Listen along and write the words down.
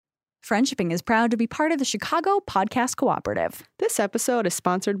Friendshipping is proud to be part of the Chicago Podcast Cooperative. This episode is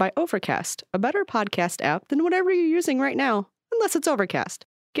sponsored by Overcast, a better podcast app than whatever you're using right now, unless it's Overcast.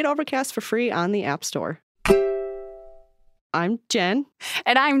 Get Overcast for free on the App Store. I'm Jen.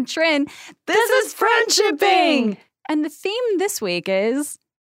 And I'm Trin. This is Friendshipping! And the theme this week is...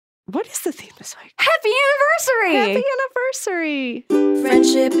 What is the theme this week? Happy Anniversary! Happy Anniversary!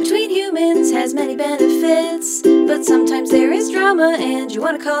 Friendship between humans has many benefits, but sometimes there is drama and you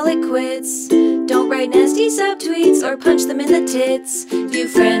want to call it quits. Don't write nasty subtweets or punch them in the tits. View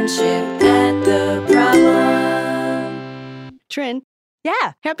friendship at the problem. Trin,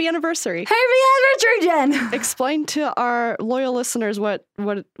 Yeah. happy anniversary. Happy Anniversary, Jen! Explain to our loyal listeners what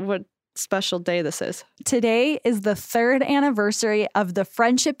special day this is. Today is the 3rd anniversary of the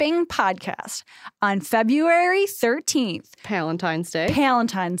Friendshipping podcast. On February 13th, Valentine's Day.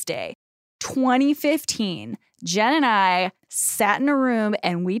 Valentine's Day, 2015, Jen and I sat in a room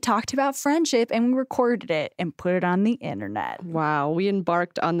and we talked about friendship and we recorded it and put it on the internet. Wow, we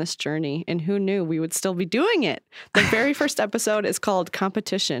embarked on this journey, and who knew we would still be doing it? The very first episode is called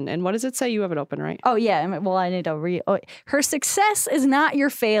Competition, and what does it say? You have it open, right? Oh, yeah. Well, I need to read. Her success is not your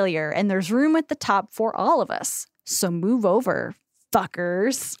failure, and there's room at the top for all of us. So move over,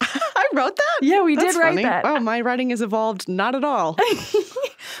 fuckers. I wrote that? Yeah, we That's did write funny. that. Wow, my writing has evolved not at all.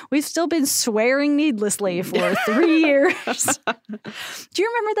 We've still been swearing needlessly for 3 years. Do you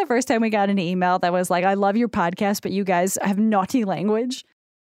remember the first time we got an email that was like, I love your podcast, but you guys have naughty language?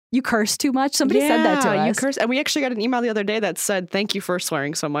 You curse too much? Somebody said that to us. You curse. And we actually got an email the other day that said, thank you for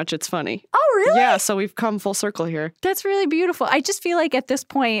swearing so much. It's funny. Oh, really? Yeah, so we've come full circle here. That's really beautiful. I just feel like at this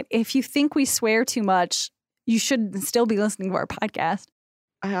point, if you think we swear too much, you should still be listening to our podcast.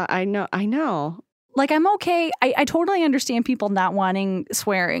 I know. Like, I'm okay. I totally understand people not wanting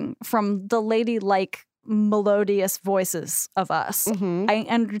swearing from the ladylike, melodious voices of us. Mm-hmm. I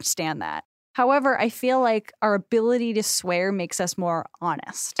understand that. However, I feel like our ability to swear makes us more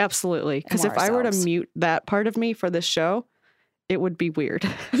honest. Absolutely. Because more if I were to ourselves. mute that part of me for this show, it would be weird.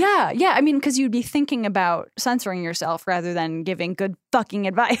 Yeah. I mean, because you'd be thinking about censoring yourself rather than giving good fucking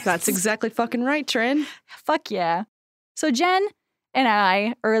advice. That's exactly fucking right, Trin. Fuck yeah. So Jen and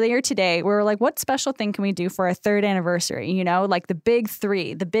I, earlier today, we were like, what special thing can we do for our 3rd anniversary? You know, like the big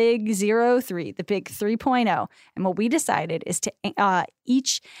 3, the big 03, the big 3.0. And what we decided is to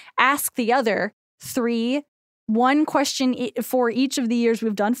each ask the other 1 question for each of the years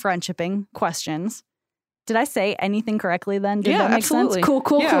we've done friendshipping questions. Did I say anything correctly then? Did that make absolutely. sense?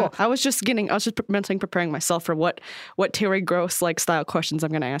 Cool. I was just mentally preparing myself for what Terry Gross like style questions I'm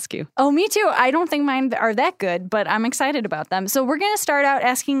going to ask you. Oh, me too. I don't think mine are that good, but I'm excited about them. So we're going to start out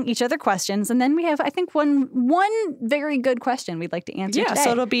asking each other questions, and then we have, I think, one very good question we'd like to answer today.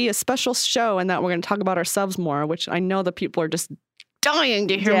 So it'll be a special show in that we're going to talk about ourselves more, which I know the people are just dying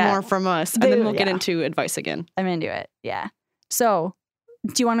to hear more from us. And then we'll get into advice again. I'm into it. Yeah. So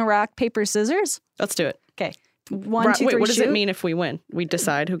do you want to rock, paper, scissors? Let's do it. Okay. 1, 2, 3, what does shoot. it mean if we win? We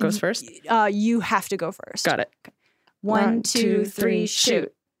decide who goes first? You have to go first. Got it. Okay. 1, 2, 3,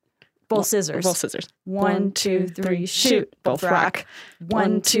 shoot. Both scissors. Both scissors. 1, 2, 3, shoot. Both rock.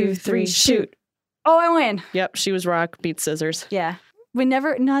 1, 2, 3, shoot. Oh, I win. Yep, she was rock, beat scissors. Yeah.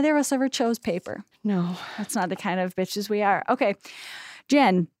 Neither of us ever chose paper. No. That's not the kind of bitches we are. Okay.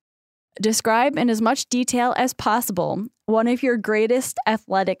 Jen, describe in as much detail as possible one of your greatest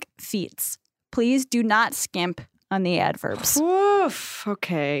athletic feats. Please do not skimp on the adverbs. Oof.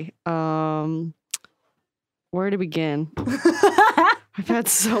 Okay. Where to begin? I've had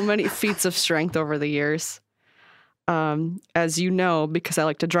so many feats of strength over the years. As you know, because I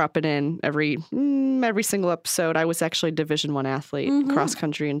like to drop it in every single episode, I was actually a Division I athlete, cross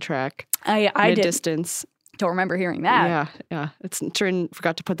country and track, I did. distance. Don't remember hearing that. Yeah. Trin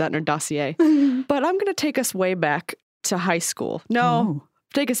forgot to put that in her dossier. But I'm going to take us way back to high school. No,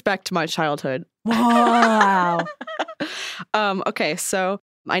 take us back to my childhood. Wow. Okay, so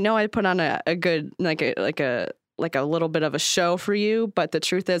I know I put on a good like a little bit of a show for you, but the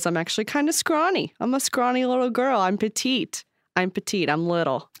truth is I'm actually kind of scrawny. I'm a scrawny little girl. I'm petite. I'm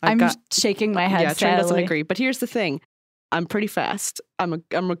little. I'm shaking my head. Yeah, Trin doesn't sadly. agree. But here's the thing. I'm pretty fast. I'm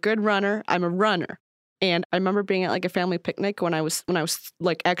a good runner. I'm a runner. And I remember being at like a family picnic when I was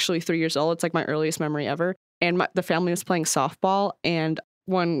like actually 3 years old. It's like my earliest memory ever. And the family was playing softball, and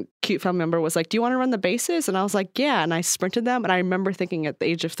one cute family member was like, do you want to run the bases? And I was like, yeah. And I sprinted them. And I remember thinking at the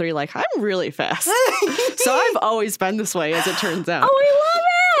age of 3, like, I'm really fast. So I've always been this way, as it turns out. Oh,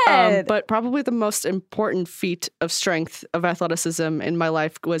 I love it. But probably the most important feat of strength of athleticism in my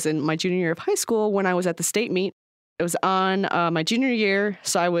life was in my junior year of high school when I was at the state meet. It was on my junior year.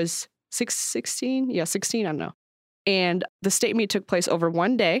 So I was 16. Yeah, 16. I don't know. And the state meet took place over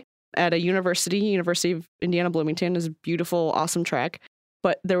one day. at a University of Indiana Bloomington. Is a beautiful, awesome track.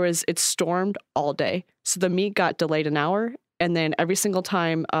 But it stormed all day. So the meet got delayed an hour. And then every single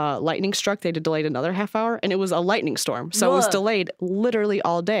time lightning struck, they had to delay it another half hour. And it was a lightning storm. So it was delayed literally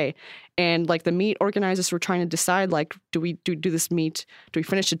all day. And like the meet organizers were trying to decide, like, do we do this meet? Do we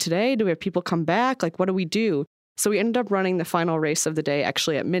finish it today? Do we have people come back? Like, what do we do? So we ended up running the final race of the day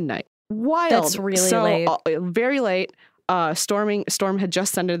actually at midnight. Wild. That's really late. Very late. Storm had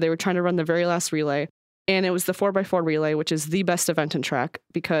just ended. They were trying to run the very last relay. And it was the 4x4 relay, which is the best event in track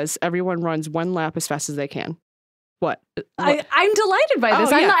because everyone runs one lap as fast as they can. What? I'm delighted by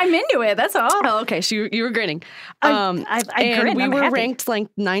this. Yeah. I'm into it. That's all. Oh, okay. So you were grinning. I and grin. we I'm were happy. ranked like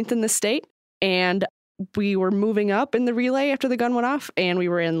 9th in the state. And we were moving up in the relay after the gun went off. And we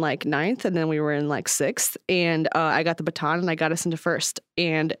were in like 9th. And then we were in like 6th. And I got the baton and I got us into 1st.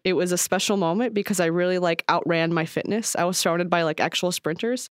 And it was a special moment because I really like outran my fitness. I was surrounded by like actual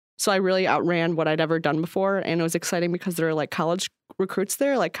sprinters. So I really outran what I'd ever done before. And it was exciting because there were like college recruits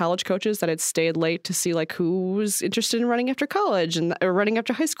there, like college coaches that had stayed late to see like who was interested in running after college or running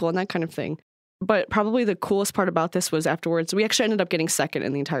after high school and that kind of thing. But probably the coolest part about this was afterwards, we actually ended up getting 2nd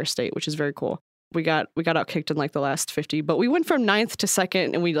in the entire state, which is very cool. We got outkicked in like the last 50, but we went from 9th to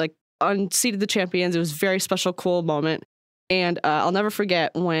 2nd and we like unseated the champions. It was a very special, cool moment. And I'll never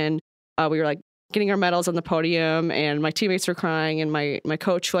forget when we were like getting our medals on the podium and my teammates were crying and my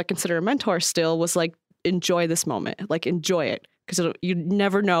coach, who I consider a mentor still, was like, enjoy this moment, like enjoy it. Because you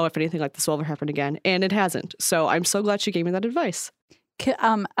never know if anything like this will ever happen again. And it hasn't. So I'm so glad she gave me that advice.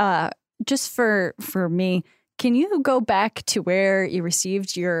 Just for me, can you go back to where you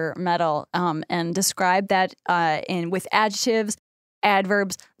received your medal and describe that with adjectives,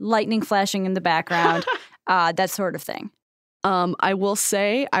 adverbs, lightning flashing in the background, that sort of thing? I will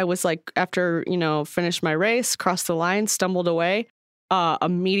say I was like, after, finished my race, crossed the line, stumbled away,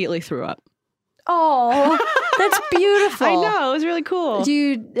 immediately threw up. Oh, that's beautiful. I know. It was really cool.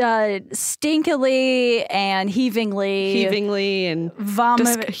 You stinkily and heavingly and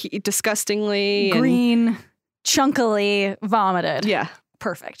disgustingly green, chunkily vomited. Yeah.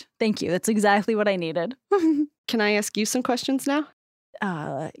 Perfect. Thank you. That's exactly what I needed. Can I ask you some questions now?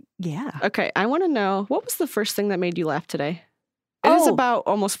 Yeah. Okay. I want to know, what was the first thing that made you laugh today? It is about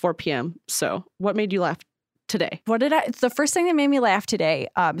almost 4 p.m. So what made you laugh today? The first thing that made me laugh today.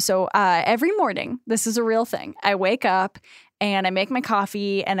 Every morning, this is a real thing. I wake up and I make my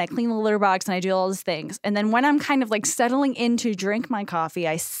coffee and I clean the litter box and I do all those things. And then when I'm kind of like settling in to drink my coffee,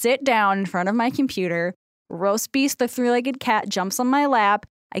 I sit down in front of my computer. Roast Beast, the three-legged cat, jumps on my lap.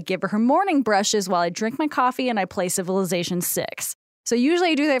 I give her morning brushes while I drink my coffee and I play Civilization 6. So usually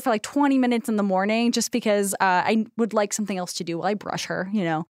I do that for like 20 minutes in the morning just because I would like something else to do while I brush her,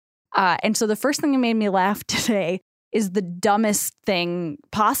 And so the first thing that made me laugh today is the dumbest thing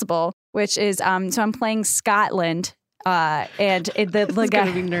possible, which is so I'm playing Scotland. And it's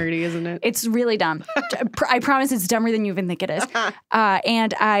gonna be nerdy, isn't it? It's really dumb. I promise it's dumber than you even think it is.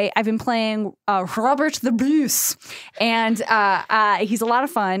 And I've been playing Robert the Bruce, and he's a lot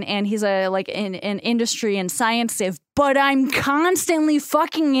of fun, and he's in industry and science civ. But I'm constantly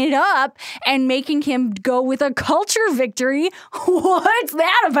fucking it up and making him go with a culture victory. What's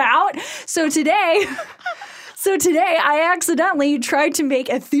that about? So today I accidentally tried to make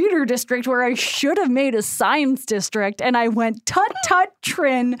a theater district where I should have made a science district, and I went, tut,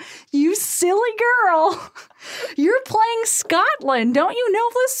 Trin, you silly girl. You're playing Scotland. Don't you know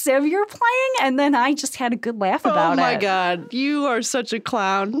the civ you're playing? And then I just had a good laugh about it. Oh my God, you are such a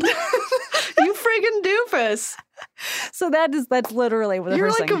clown. You friggin' doofus. So that's literally what You're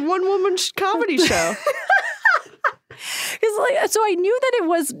first like thing. a one-woman comedy show. So I knew that it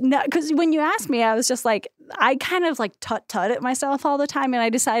was not, because when you asked me, I was just like, I kind of like tut at myself all the time, and I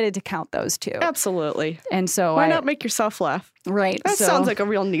decided to count those two. Absolutely. And so why not make yourself laugh? Right. That sounds like a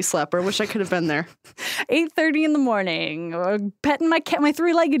real knee slapper. Wish I could have been there. 8:30 in the morning, petting my cat, my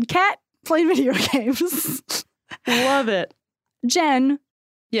three-legged cat, playing video games. Love it. Jen.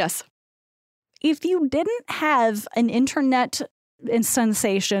 Yes. If you didn't have an internet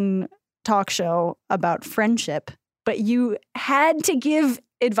sensation talk show about friendship, but you had to give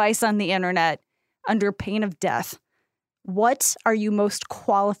advice on the internet under pain of death, what are you most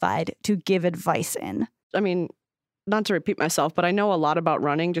qualified to give advice in? I mean, not to repeat myself, but I know a lot about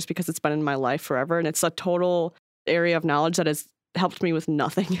running just because it's been in my life forever. And it's a total area of knowledge that has helped me with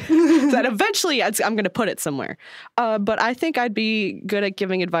nothing. That eventually I'm going to put it somewhere. But I think I'd be good at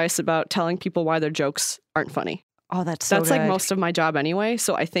giving advice about telling people why their jokes aren't funny. Oh, that's so good. Like most of my job anyway.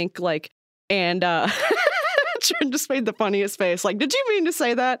 So I think Trin just made the funniest face. Like, did you mean to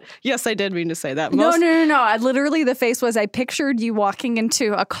say that? Yes, I did mean to say that. No. I literally, the face was, I pictured you walking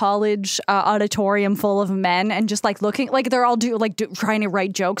into a college auditorium full of men and just like looking, like they're all trying to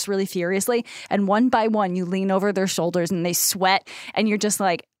write jokes really furiously. And one by one, you lean over their shoulders and they sweat. And you're just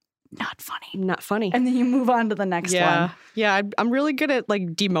like, not funny. Not funny. And then you move on to the next one. Yeah, I'm really good at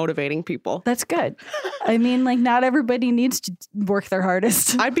like demotivating people. That's good. I mean, like, not everybody needs to work their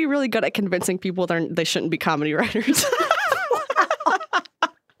hardest. I'd be really good at convincing people they shouldn't be comedy writers.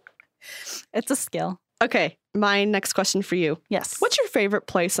 It's a skill. Okay, my next question for you. Yes. What's your favorite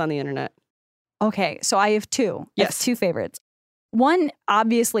place on the internet? Okay, so I have two. I have two favorites. One,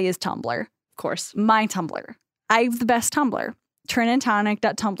 obviously, is Tumblr. Of course. My Tumblr. I have the best Tumblr.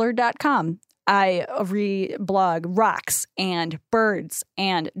 TrinandTonic.tumblr.com. I reblog rocks and birds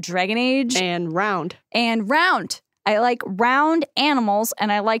and Dragon Age. And round. And round. I like round animals,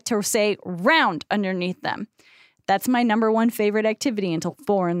 and I like to say round underneath them. That's my number one favorite activity until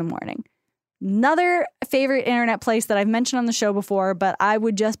 4 a.m. Another favorite internet place that I've mentioned on the show before, but I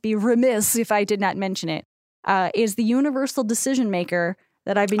would just be remiss if I did not mention it, is the Universal Decision Maker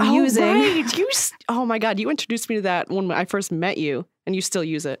that I've been using. Right. Oh my God, you introduced me to that when I first met you, and you still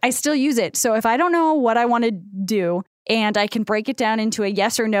use it. I still use it. So if I don't know what I want to do, and I can break it down into a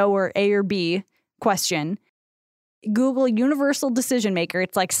yes or no or A or B question, Google Universal Decision Maker.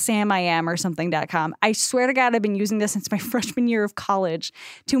 It's like SamIam or something.com. I swear to God, I've been using this since my freshman year of college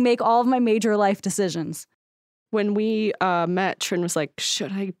to make all of my major life decisions. When we met, Trin was like,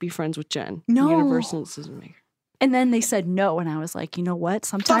 should I be friends with Jen? No. Universal Decision Maker. And then they said no. And I was like, you know what?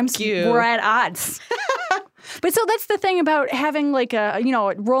 Sometimes Fuck you. we're at odds. But so that's the thing about having like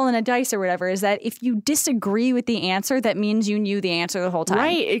rolling a dice or whatever, is that if you disagree with the answer, that means you knew the answer the whole time.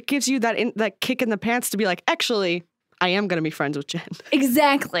 Right. It gives you that kick in the pants to be like, actually, I am going to be friends with Jen.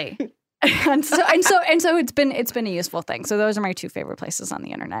 Exactly. and so it's been a useful thing. So those are my two favorite places on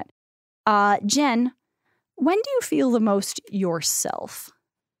the internet. Jen, when do you feel the most yourself?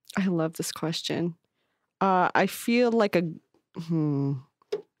 I love this question. I feel like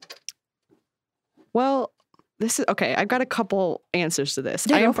well, this is okay. I've got a couple answers to this.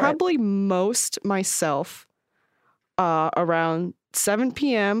 Yeah, I am go for it. probably most myself around 7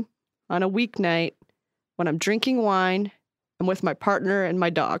 p.m. on a weeknight when I'm drinking wine and with my partner and my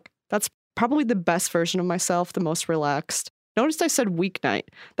dog. That's probably the best version of myself, the most relaxed. Notice I said weeknight.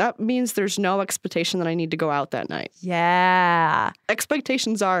 That means there's no expectation that I need to go out that night. Yeah.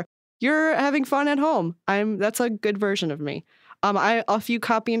 Expectations are you're having fun at home. That's a good version of me. If you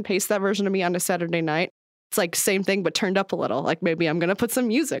copy and paste that version of me on a Saturday night, it's like same thing but turned up a little. Like maybe I'm gonna put some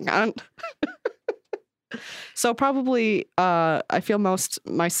music on. So probably I feel most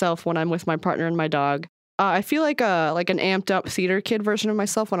myself when I'm with my partner and my dog. I feel like an amped up theater kid version of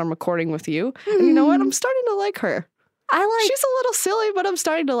myself when I'm recording with you. And you know what? I'm starting to like her. She's a little silly, but I'm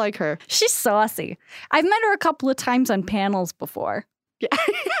starting to like her. She's saucy. I've met her a couple of times on panels before. Yeah.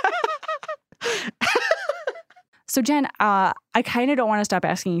 So Jen, I kind of don't want to stop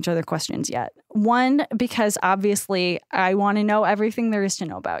asking each other questions yet. One, because obviously I want to know everything there is to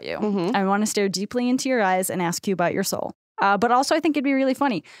know about you. Mm-hmm. I want to stare deeply into your eyes and ask you about your soul. But also I think it'd be really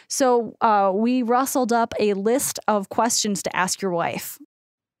funny. So we rustled up a list of questions to ask your wife.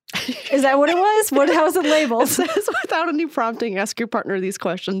 Is that what it was? How is it labeled? It says, without any prompting, ask your partner these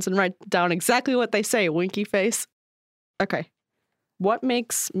questions and write down exactly what they say, winky face. Okay. What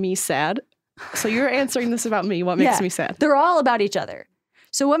makes me sad? So you're answering this about me. What makes me sad? They're all about each other.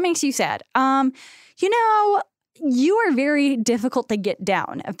 So what makes you sad? You are very difficult to get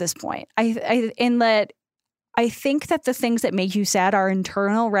down at this point. I think that the things that make you sad are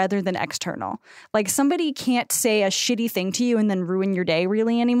internal rather than external. Like somebody can't say a shitty thing to you and then ruin your day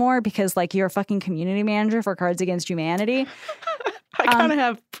really anymore because like you're a fucking community manager for Cards Against Humanity. I kind of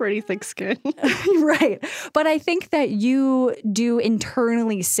have pretty thick skin. Right. But I think that you do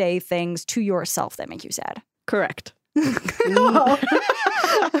internally say things to yourself that make you sad. Correct.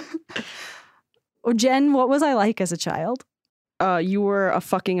 Jen, what was I like as a child? You were a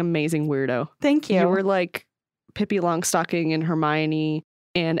fucking amazing weirdo. Thank you. You were like Pippi Longstocking and Hermione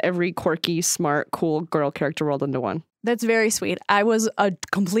and every quirky, smart, cool girl character rolled into one. That's very sweet. I was a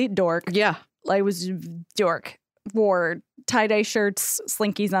complete dork. Yeah. I was dork. Wore tie-dye shirts,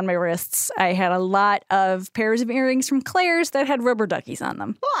 slinkies on my wrists. I had a lot of pairs of earrings from Claire's that had rubber duckies on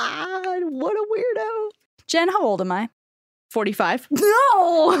them. What a weirdo. Jen, how old am I? 45.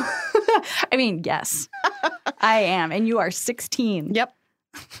 No! I mean, yes. I am. And you are 16. Yep.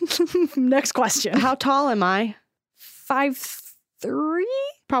 Next question. How tall am I? 5'3"?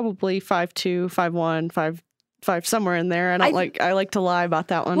 Probably 5'2", 5'1", 5'. 5'5", somewhere in there. I like to lie about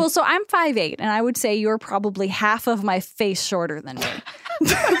that one. Well, so I'm 5'8", and I would say you're probably half of my face shorter than me.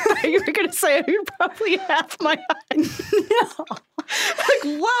 You were going to say you're probably half my height. No.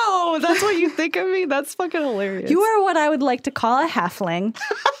 Like, whoa, that's what you think of me? That's fucking hilarious. You are what I would like to call a halfling.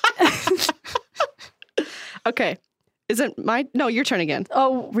 Okay. No, your turn again.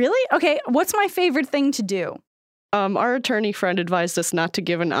 Oh, really? Okay. What's my favorite thing to do? Our attorney friend advised us not to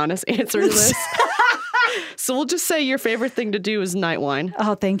give an honest answer to this. So we'll just say your favorite thing to do is night wine.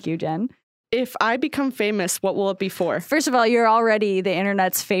 Oh, thank you, Jen. If I become famous, what will it be for? First of all, you're already the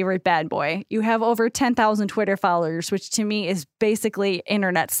internet's favorite bad boy. You have over 10,000 Twitter followers, which to me is basically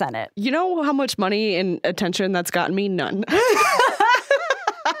internet senate. You know how much money and attention that's gotten me? None.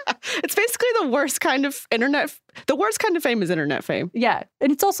 It's basically the worst kind of fame is internet fame. Yeah.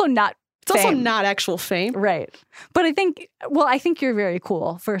 And it's also not It's fame. also not actual fame. Right. But I think you're very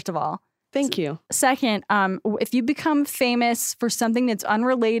cool, first of all. Thank you. Second, if you become famous for something that's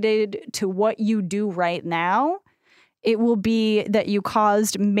unrelated to what you do right now, it will be that you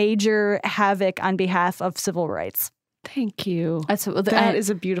caused major havoc on behalf of civil rights. Thank you. That That is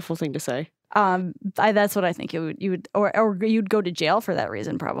a beautiful thing to say. That's what I think you would, or you'd go to jail for that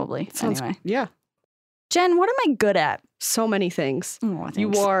reason, probably. Anyway, Yeah. Jen, what am I good at? So many things. Oh, You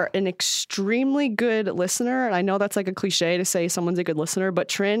thanks. are an extremely good listener. And I know that's like a cliche to say someone's a good listener, but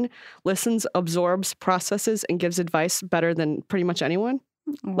Trin listens, absorbs, processes, and gives advice better than pretty much anyone.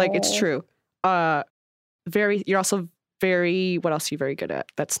 Like, it's Oh. true. You're also very, what else are you very good at?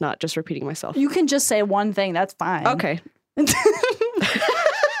 That's not just repeating myself. You can just say one thing. That's fine. Okay.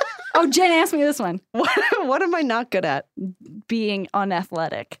 Oh, Jen asked me this one. What am I not good at? Being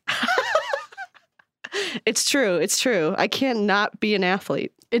unathletic. It's true. It's true. I can't not be an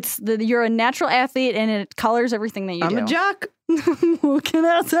athlete. You're a natural athlete, and it colors everything that you do. I'm a jock. What can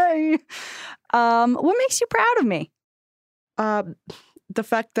I say? What makes you proud of me? The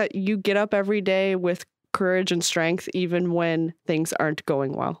fact that you get up every day with courage and strength, even when things aren't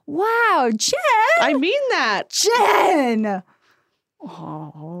going well. Wow, Jen! I mean that. Jen!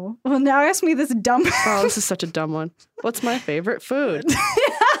 Oh. Well, now ask me this dumb. Oh, this is such a dumb one. What's my favorite food?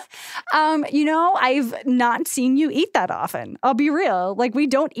 I've not seen you eat that often. I'll be real. Like, we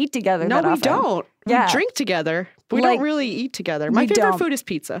don't eat together No, that we often. don't. Yeah. We drink together. But we Like, don't really eat together. My we favorite don't. food is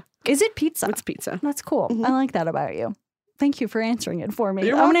pizza. Is it pizza? It's pizza. That's cool. Mhm. I like that about you. Thank you for answering it for me.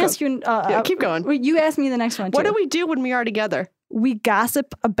 You're I'm going to welcome. ask you. Keep going. You asked me the next one, too. What do we do when we are together? We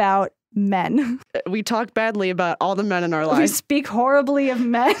gossip about men. We talk badly about all the men in our We lives. speak horribly of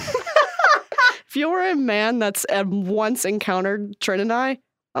men. If you were a man that's once encountered Trin and I,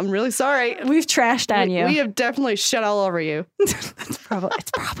 I'm really sorry. We've trashed on you. We have definitely shit all over you. It's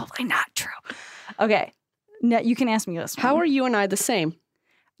probably not true. Okay. Now you can ask me this one. How are you and I the same?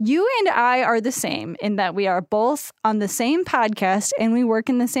 You and I are the same in that we are both on the same podcast and we work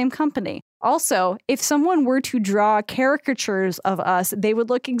in the same company. Also, if someone were to draw caricatures of us, they would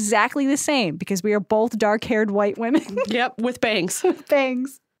look exactly the same because we are both dark-haired white women Yep, with bangs. with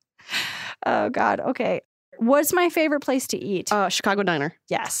bangs. Oh, God. Okay. What's my favorite place to eat? Chicago Diner.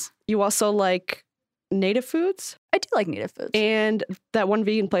 Yes. You also like native foods? I do like native foods. And that one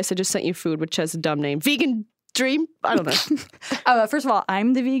vegan place I just sent you food, which has a dumb name. Vegan Dream? I don't know. First of all,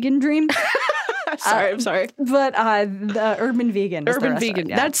 I'm the vegan dream, I'm sorry. but the urban vegan. is the Urban restaurant. vegan.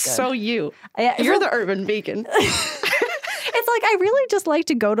 Yeah, That's good. so you. Yeah, You're the urban vegan. It's like I really just like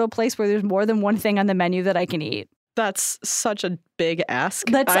to go to a place where there's more than one thing on the menu that I can eat. That's such a big ask.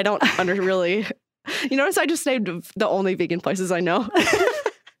 That's- I don't really. You notice I just named the only vegan places I know.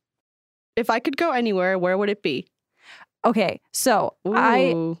 If I could go anywhere, where would it be? Okay, so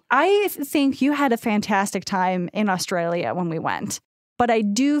Ooh. I think you had a fantastic time in Australia when we went. But I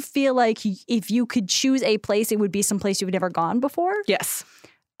do feel like if you could choose a place, it would be someplace you've never gone before. Yes.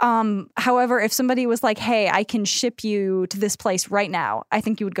 However, if somebody was like, hey, I can ship you to this place right now, I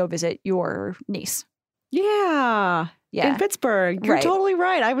think you would go visit your niece. Yeah. Yeah. In Pittsburgh. You're Right. totally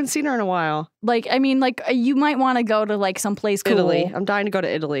right. I haven't seen her in a while. You might want to go to like someplace cool. Italy. I'm dying to go to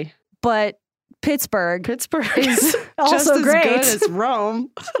Italy. But Pittsburgh Pittsburgh is is also just as great. good as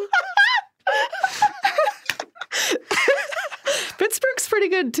Rome. Pittsburgh's pretty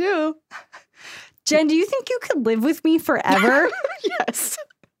good too. Jen, do you think you could live with me forever? Yes.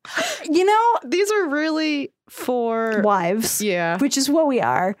 You know, These are really for wives. Yeah. Which is what we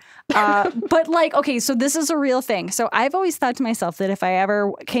are. But like, okay, so this is a real thing. So I've always thought to myself that if I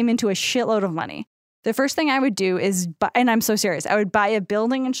ever came into a shitload of money, the first thing I would do is buy, and I'm so serious, I would buy a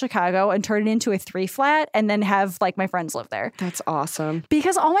building in Chicago and turn it into a 3-flat and then have like my friends live there. That's awesome.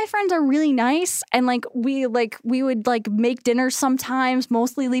 Because all my friends are really nice and we would like make dinner sometimes,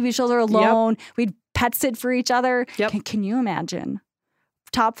 mostly leave each other alone. We'd pet sit for each other. Yep. Can you imagine?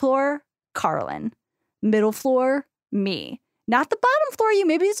 Top floor, Carlin. Middle floor, me. Not the bottom floor, you.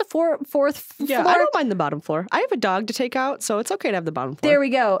 Maybe it's a fourth Yeah, floor. I don't mind the bottom floor. I have a dog to take out, so it's okay to have the bottom floor. There we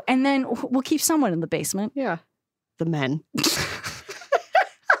go. And then we'll keep someone in the basement. Yeah. The men.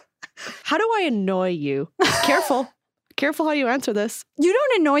 How do I annoy you? Careful. Careful how you answer this. You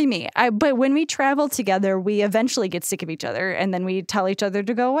don't annoy me. But when we travel together, we eventually get sick of each other and then we tell each other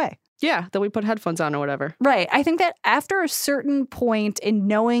to go away. Yeah, then we put headphones on or whatever. Right. I think that after a certain point in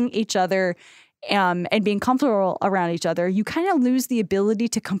knowing each other and being comfortable around each other, you kind of lose the ability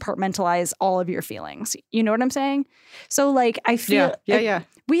to compartmentalize all of your feelings. You know what I'm saying? So like I feel Yeah.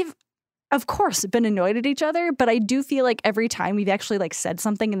 we've of course been annoyed at each other, but I do feel like every time we've actually like said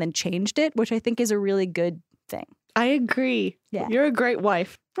something and then changed it, which I think is a really good thing. I agree. Yeah. You're a great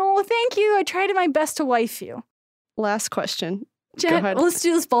wife. Oh, thank you. I tried my best to wife you. Last question. Jen, Go ahead.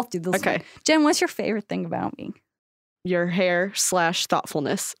 let's both do this. Okay. one. Jen, what's your favorite thing about me? Your hair /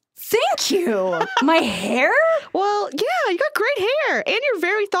 thoughtfulness. Thank you. My hair? Well, yeah, you got great hair and you're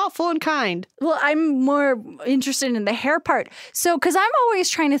very thoughtful and kind. Well, I'm more interested in the hair part. So, because I'm always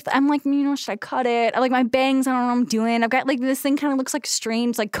trying to, I'm like, should I cut it? I like my bangs. I don't know what I'm doing. I've got like this thing kind of looks like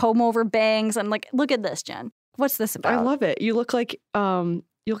strange, like comb over bangs. I'm like, look at this, Jen. What's this about? I love it. You look like a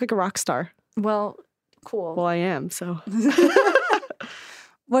rock star. Well, cool. Well, I am, so.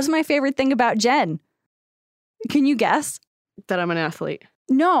 What's my favorite thing about Jen? Can you guess? That I'm an athlete.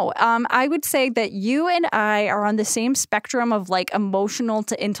 No, I would say that you and I are on the same spectrum of like emotional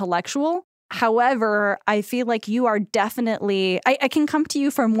to intellectual. However, I feel like you are definitely, I can come to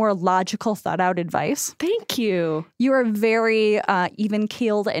you for more logical, thought out advice. Thank you. You are very even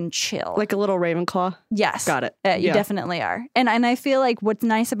keeled and chill. Like a little Ravenclaw. Yes. Got it. You Yeah. definitely are. And I feel like what's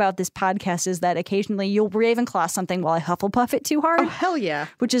nice about this podcast is that occasionally you'll Ravenclaw something while I Hufflepuff it too hard, Oh, hell yeah.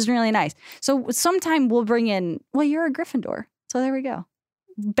 which is really nice. So sometime we'll bring in, well, you're a Gryffindor. So there we go.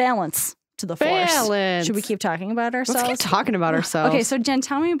 Balance to the force. Balance. Should we keep talking about ourselves? Let's keep talking about ourselves. Okay, so Jen,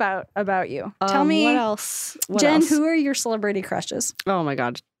 tell me about you. Tell me, what else? Jen, who are your celebrity crushes? Oh my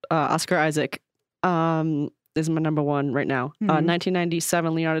God. Oscar Isaac is my number one right now.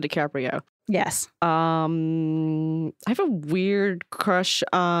 1997, Leonardo DiCaprio. Yes. I have a weird crush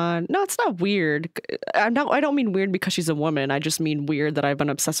on. No, it's not weird. I don't mean weird because she's a woman. I just mean weird that I've been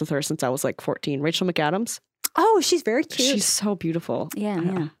obsessed with her since I was like 14. Rachel McAdams. Oh, she's very cute. She's so beautiful.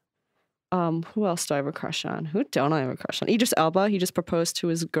 yeah. Who else do I have a crush on? Who don't I have a crush on? Idris Elba. He just proposed to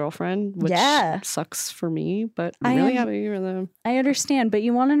his girlfriend, which sucks for me, but I'm really happy for them. I understand, but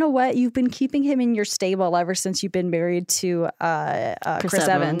you want to know what? You've been keeping him in your stable ever since you've been married to Chris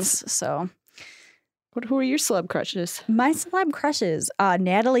Evans. So, Who are your celeb crushes? my celeb crushes,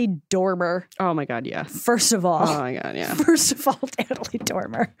 Natalie Dormer. Oh my God, yeah. First of all, Oh my God, yeah. First of all, Natalie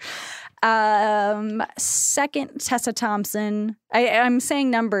Dormer. Second, Tessa Thompson. I'm saying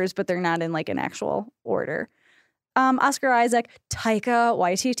numbers, but they're not in like an actual order. Oscar Isaac. Taika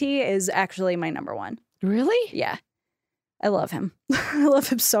Waititi is actually my number one. Really? Yeah. I love him. I love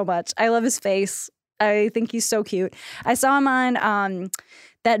him so much. I love his face. I think he's so cute. I saw him on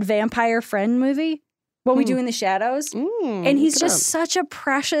that Vampire Friend movie, What We Do in the Shadows. And he's just such a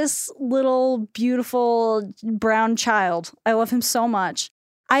precious little beautiful brown child. I love him so much.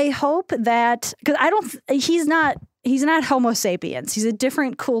 I hope that, because he's not Homo sapiens. He's a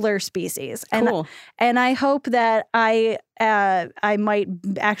different, cooler species. Cool. And I hope that I might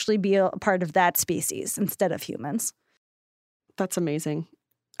actually be a part of that species instead of humans. That's amazing.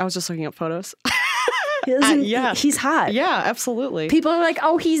 I was just looking up photos. Yeah. He's hot. Yeah, absolutely. People are like,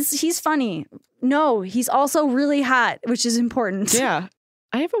 oh, he's funny. No, he's also really hot, which is important. Yeah.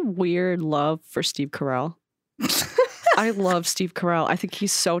 I have a weird love for Steve Carell. I love Steve Carell. I think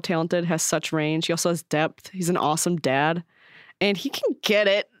he's so talented, has such range. He also has depth. He's an awesome dad. And he can get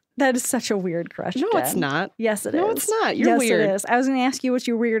it. That is such a weird crush. No, Jen. it's not. Yes, it is. No, it's not. You're yes, weird. It is. I was going to ask you what's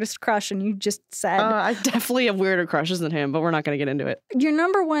your weirdest crush, and you just said. I definitely have weirder crushes than him, but we're not going to get into it. Your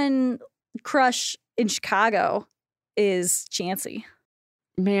number one crush in Chicago is Chancey.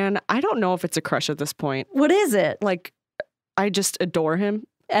 Man, I don't know if it's a crush at this point. What is it? Like, I just adore him.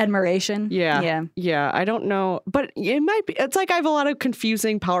 Admiration. Yeah. I don't know, but it might be. It's like I have a lot of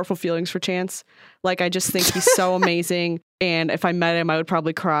confusing, powerful feelings for Chance. Like I just think he's so amazing, and if I met him, I would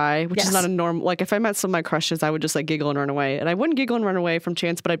probably cry, which is not a normal. Like if I met some of my crushes, I would just like giggle and run away, and I wouldn't giggle and run away from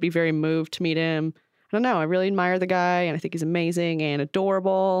Chance, but I'd be very moved to meet him. I don't know. I really admire the guy, and I think he's amazing and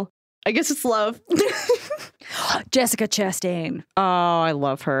adorable. I guess it's love. Jessica Chastain. Oh, I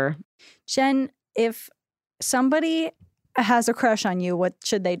love her. Jen, if somebody has a crush on you, what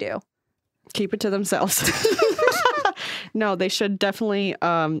should they do? Keep it to themselves. No, they should definitely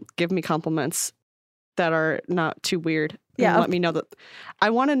give me compliments. that are not too weird. Yeah. And let me know that. I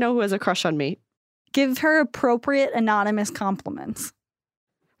want to know who has a crush on me. Give her appropriate anonymous compliments.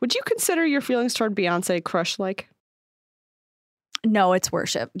 Would you consider your feelings toward Beyonce crush-like? No, it's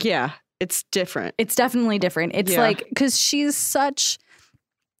worship. Yeah, it's different. It's definitely different. It's Yeah. like, because she's such,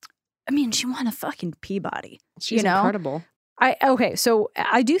 I mean, she won a fucking Peabody. She's you know? incredible. Okay, so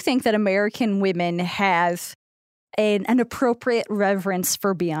I do think that American women have an appropriate reverence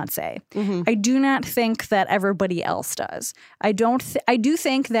for Beyonce. Mhm. I do not think that everybody else does. I do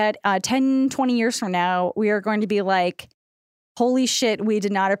think that 10, 20 years from now, we are going to be like, holy shit, we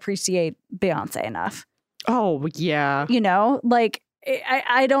did not appreciate Beyonce enough. Oh, yeah. You know, like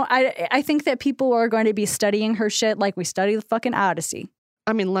I think that people are going to be studying her shit like we study the fucking Odyssey.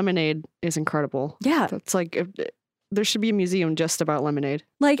 I mean, Lemonade is incredible. Yeah. That's like, there should be a museum just about Lemonade.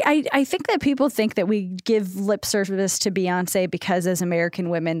 Like, I think that people think that we give lip service to Beyonce because as American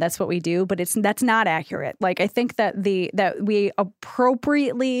women, that's what we do, but that's not accurate. Like, I think that that we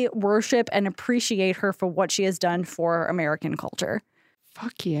appropriately worship and appreciate her for what she has done for American culture.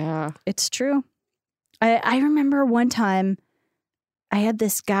 Fuck yeah. It's true. I remember one time I had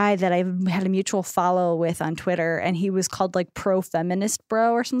this guy that I had a mutual follow with on Twitter, and he was called like Pro-Feminist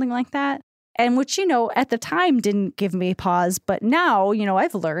Bro or something like that. And which, you know, at the time didn't give me pause, but now, you know,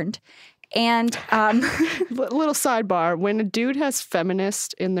 I've learned. And Little sidebar, when a dude has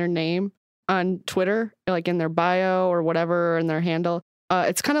feminist in their name on Twitter, like in their bio or whatever, in their handle,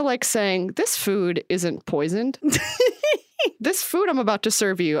 it's kind of like saying, this food isn't poisoned. This food I'm about to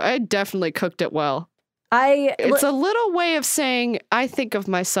serve you, I definitely cooked it well. It's a little way of saying, I think of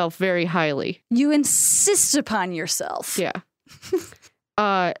myself very highly. You insist upon yourself. Yeah.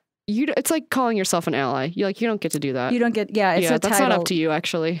 It's like calling yourself an ally. You don't get to do that. You don't get, yeah, it's a that's title not up to you,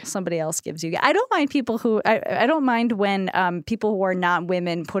 actually. somebody else gives you. I don't mind people who, I don't mind when people who are not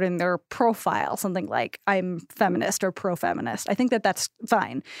women put in their profile something like, I'm feminist or pro-feminist. I think that that's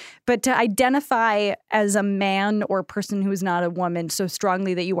fine. But to identify as a man or person who's not a woman so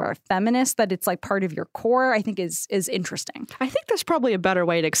strongly that you are a feminist, that it's like part of your core, I think is interesting. I think there's probably a better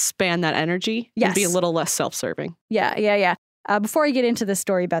way to expand that energy and be a Yes. little less self-serving. Yeah. Before I get into the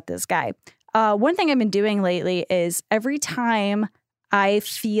story about this guy, one thing I've been doing lately is every time I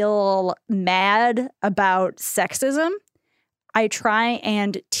feel mad about sexism, I try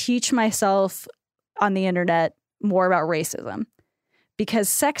and teach myself on the internet more about racism, because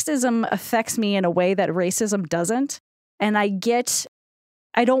sexism affects me in a way that racism doesn't. And I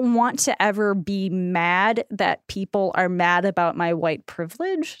don't want to ever be mad that people are mad about my white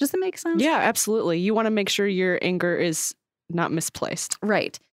privilege. Does that make sense? Yeah, absolutely. You want to make sure your anger is not misplaced.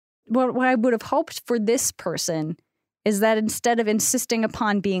 Right. What I would have hoped for this person is that instead of insisting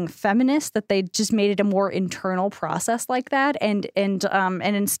upon being feminist, that they just made it a more internal process like that, and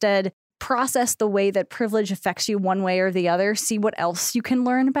instead process the way that privilege affects you one way or the other. See what else you can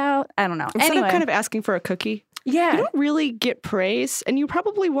learn about. I don't know. Instead Anyway, of kind of asking for a cookie, yeah, you don't really get praise, and you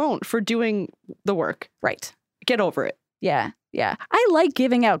probably won't for doing the work. right. Get over it. Yeah. I like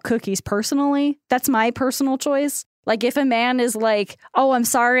giving out cookies personally. That's my personal choice. Like if a man is like, "Oh, I'm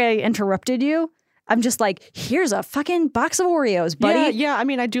sorry I interrupted you," I'm just like, "Here's a fucking box of Oreos, buddy." Yeah. I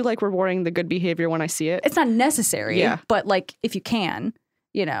mean, I do like rewarding the good behavior when I see it. It's not necessary, Yeah. but like if you can,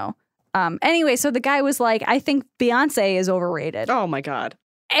 you know. Anyway, so the guy was like, "I think Beyonce is overrated," Oh my God.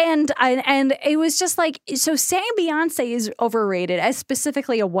 and it was just like, so saying Beyonce is overrated as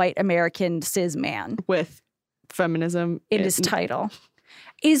specifically a white American cis man With feminism in his title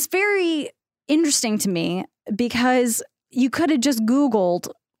is very interesting to me, because you could have just Googled,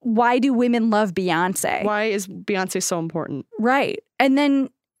 why do women love Beyonce? Why is Beyonce so important? Right. And then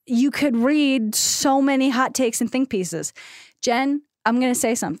you could read so many hot takes and think pieces. Jen, I'm going to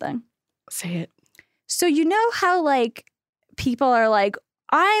say something. Say it. So you know how like people are like,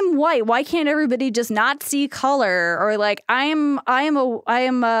 I'm white, why can't everybody just not see color? Or like, I am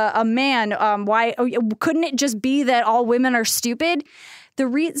a man. Why couldn't it just be that all women are stupid? The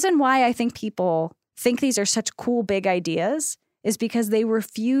reason why I think people think these are such cool big ideas is because they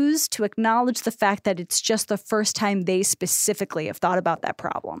refuse to acknowledge the fact that it's just the first time they specifically have thought about that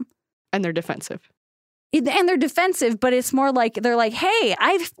problem. And they're defensive. And they're defensive, but it's more like they're like, hey,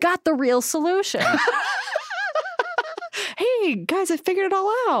 I've got the real solution. Hey, guys, I figured it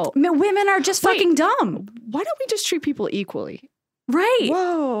all out. Women are just Wait. fucking dumb. Why don't we just treat people equally? Right.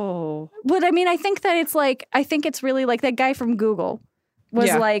 Whoa. But I mean, I think it's really like that guy from Google was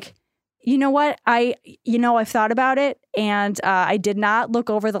Yeah. like, you know what? I've thought about it, and I did not look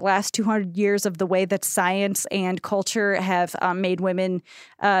over the last 200 years of the way that science and culture have made women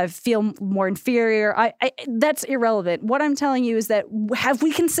feel more inferior. That's irrelevant. What I'm telling you is that have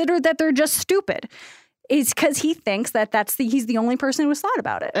we considered that they're just stupid? is because he thinks that he's the only person who has thought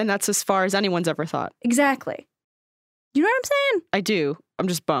about it. And that's as far as anyone's ever thought. Exactly. You know what I'm saying? I do. I'm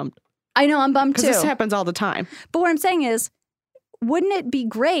just bummed. I know, I'm bummed too. Because this happens all the time. But what I'm saying is, wouldn't it be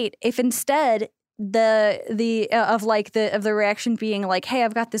great if instead the reaction being like, hey,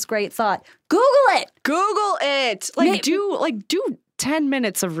 I've got this great thought. Google it. Google it. Do 10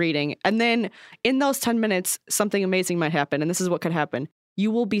 minutes of reading. And then in those 10 minutes, something amazing might happen. And this is what could happen.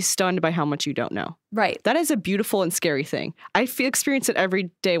 You will be stunned by how much you don't know. Right. That is a beautiful and scary thing. I experience it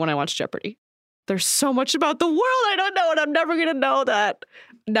every day when I watch Jeopardy. There's so much about the world I don't know, and I'm never going to know that.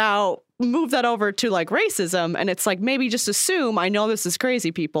 Now, move that over to like racism, and it's like maybe just assume, I know this is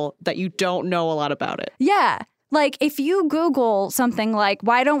crazy, people, that you don't know a lot about it. Yeah. Like if you Google something like,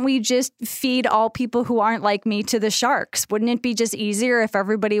 why don't we just feed all people who aren't like me to the sharks? Wouldn't it be just easier if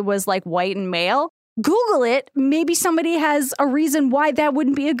everybody was like white and male? Google it. Maybe somebody has a reason why that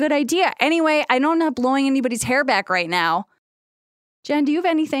wouldn't be a good idea. Anyway, I know I'm not blowing anybody's hair back right now. Jen, do you have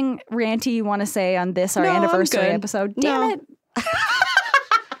anything ranty you want to say on this, our anniversary episode? Damn it.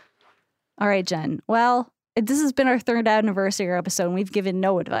 All right, Jen. Well, this has been our 3rd anniversary episode, and we've given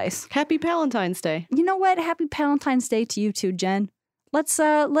no advice. Happy Valentine's Day. You know what? Happy Valentine's Day to you too, Jen. Let's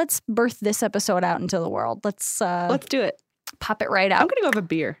birth this episode out into the world. Let's do it. Pop it right out. I'm gonna go have a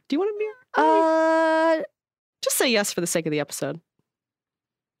beer. Do you want a beer? Just say yes for the sake of the episode.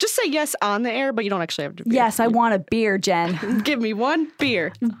 Just say yes on the air, but you don't actually have to. Beer. Yes, I want a beer, Jen. Give me one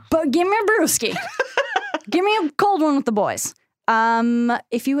beer. But give me a brewski. Give me a cold one with the boys.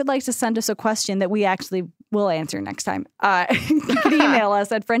 If you would like to send us a question that we actually will answer next time, you can email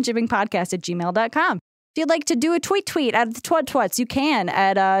us at friendshipingpodcast@gmail.com. If you'd like to do a tweet at the twats, you can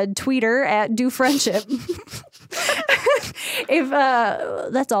at Twitter at DoFriendship.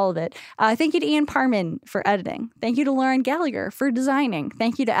 That's all of it. Thank you to Ian Parman for editing. Thank you to Lauren Gallagher for designing.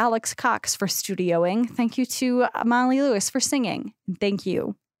 Thank you to Alex Cox for studioing. Thank you to Molly Lewis for singing. And thank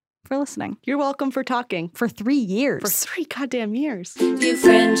you for listening. You're welcome for talking. For 3 years. For 3 goddamn years. You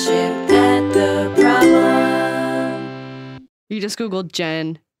friendship at the problem. You just Googled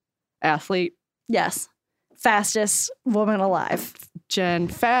Jen athlete. Yes. Fastest woman alive. Jen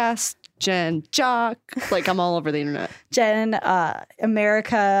fast. Jen jock. Like I'm all over the internet. Jen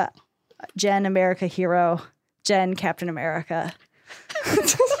America. Jen America hero. Jen Captain America.